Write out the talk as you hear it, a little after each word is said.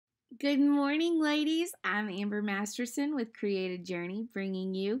Good morning, ladies. I'm Amber Masterson with Created Journey,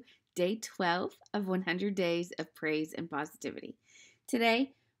 bringing you day 12 of 100 Days of Praise and Positivity.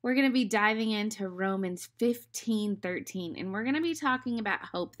 Today, we're going to be diving into Romans 15:13, and we're going to be talking about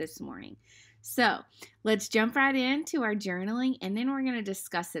hope this morning. So, let's jump right into our journaling, and then we're going to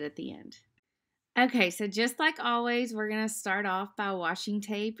discuss it at the end. Okay, so just like always, we're going to start off by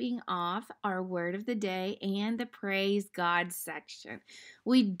taping off our word of the day and the praise God section.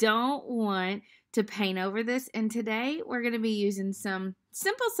 We don't want to paint over this, and today we're going to be using some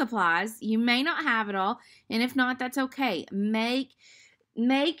simple supplies. You may not have it all, and if not, that's okay. Make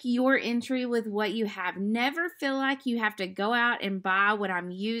your entry with what you have. Never feel like you have to go out and buy what I'm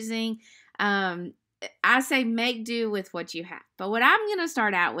using. I say make do with what you have. But what I'm going to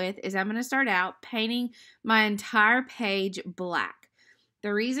start out with is I'm going to start out painting my entire page black.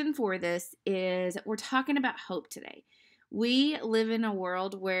 The reason for this is we're talking about hope today. We live in a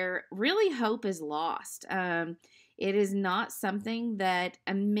world where really hope is lost. It is not something that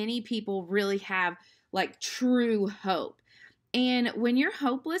many people really have like true hope. And when you're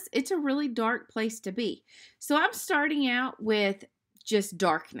hopeless, it's a really dark place to be. So I'm starting out with just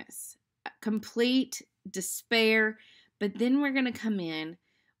darkness, complete despair. But then we're going to come in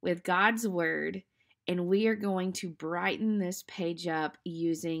with God's word and we are going to brighten this page up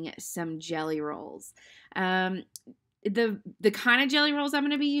using some jelly rolls. The kind of jelly rolls I'm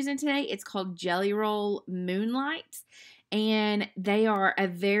going to be using today, it's called Jelly Roll Moonlight. And they are a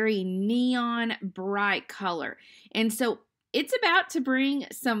very neon bright color. And so it's about to bring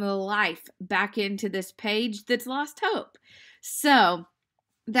some life back into this page that's lost hope. So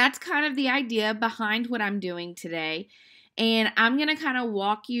that's kind of the idea behind what I'm doing today. And I'm going to kind of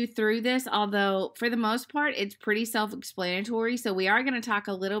walk you through this, although for the most part, it's pretty self-explanatory. So we are going to talk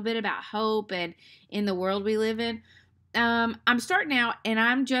a little bit about hope and in the world we live in. I'm starting out and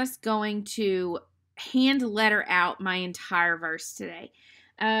I'm just going to hand letter out my entire verse today.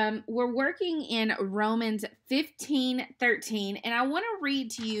 We're working in Romans 15:13, and I want to read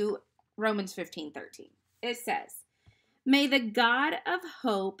to you Romans 15:13. It says, "May the God of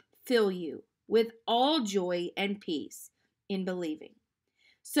hope fill you with all joy and peace in believing,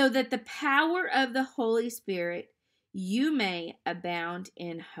 so that the power of the Holy Spirit you may abound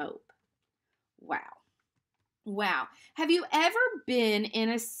in hope." Wow. Wow. Have you ever been in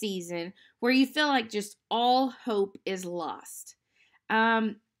a season where you feel like just all hope is lost?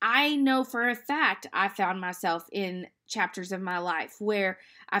 I know for a fact I found myself in chapters of my life where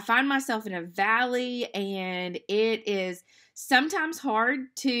I find myself in a valley and it is sometimes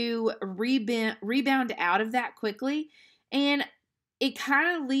hard to rebound out of that quickly. And it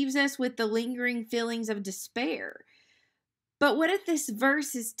kind of leaves us with the lingering feelings of despair. But what this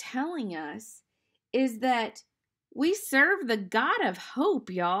verse is telling us is that we serve the God of hope,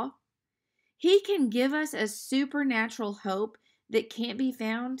 y'all. He can give us a supernatural hope that can't be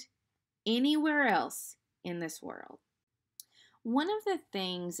found anywhere else in this world. One of the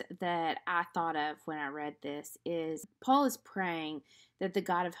things that I thought of when I read this is Paul is praying that the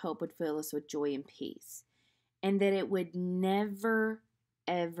God of hope would fill us with joy and peace, and that it would never,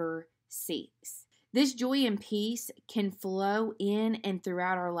 ever cease. This joy and peace can flow in and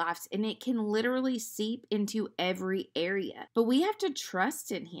throughout our lives, and it can literally seep into every area. But we have to trust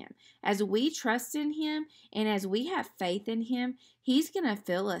in Him. As we trust in Him and as we have faith in Him, He's going to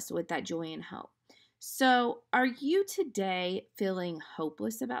fill us with that joy and hope. So, are you today feeling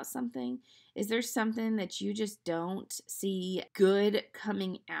hopeless about something? Is there something that you just don't see good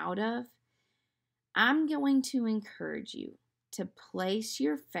coming out of? I'm going to encourage you to place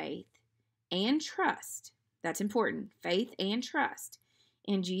your faith and trust, that's important, faith and trust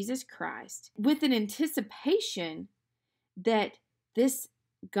in Jesus Christ, with an anticipation that this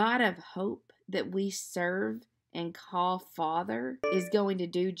God of hope that we serve and call Father is going to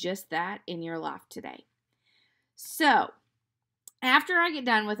do just that in your life today. So, after I get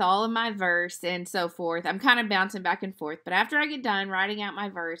done with all of my verse and so forth, I'm kind of bouncing back and forth, but after I get done writing out my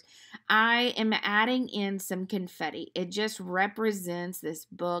verse, I am adding in some confetti. It just represents this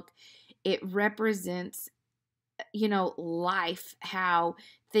book. It represents, life, how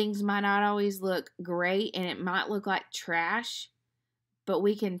things might not always look great and it might look like trash, but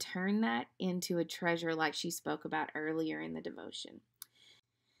we can turn that into a treasure like she spoke about earlier in the devotion.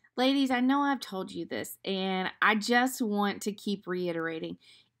 Ladies, I know I've told you this, and I just want to keep reiterating.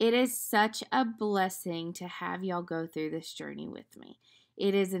 It is such a blessing to have y'all go through this journey with me.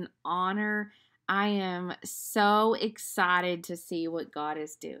 It is an honor. I am so excited to see what God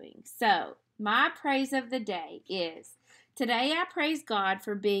is doing. So, my praise of the day is Today I praise God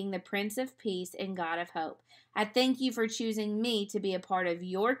for being the Prince of Peace and God of Hope. I thank you for choosing me to be a part of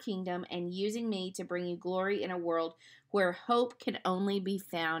your kingdom and using me to bring you glory in a world where hope can only be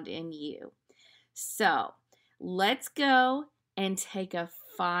found in you. So, let's go and take a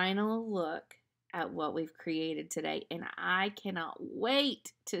final look at what we've created today, and I cannot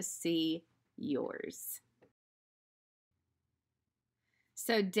wait to see yours.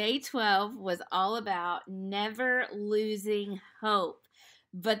 So, day 12 was all about never losing hope.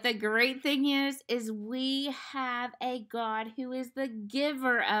 But the great thing is we have a God who is the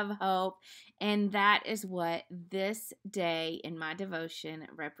giver of hope, and that is what this day in my devotion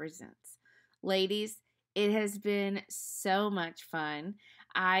represents. Ladies, it has been so much fun.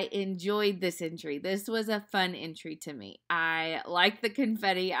 I enjoyed this entry. This was a fun entry to me. I like the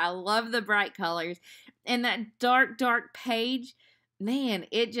confetti. I love the bright colors. And that dark page, man,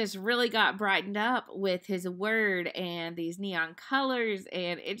 it just really got brightened up with his word and these neon colors,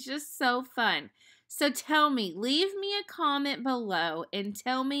 and it's just so fun. So tell me, leave me a comment below and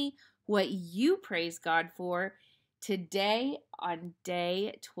tell me what you praise God for today on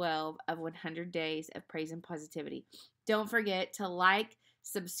day 12 of 100 Days of Praise and Positivity. Don't forget to like,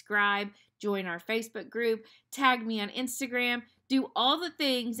 subscribe, join our Facebook group, tag me on Instagram, do all the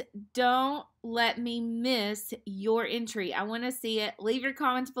things. Don't let me miss your entry. I want to see it. Leave your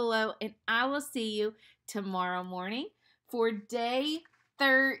comments below, and I will see you tomorrow morning for day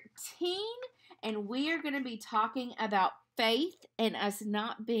 13. And we are going to be talking about faith and us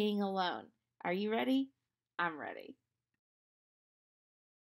not being alone. Are you ready? I'm ready.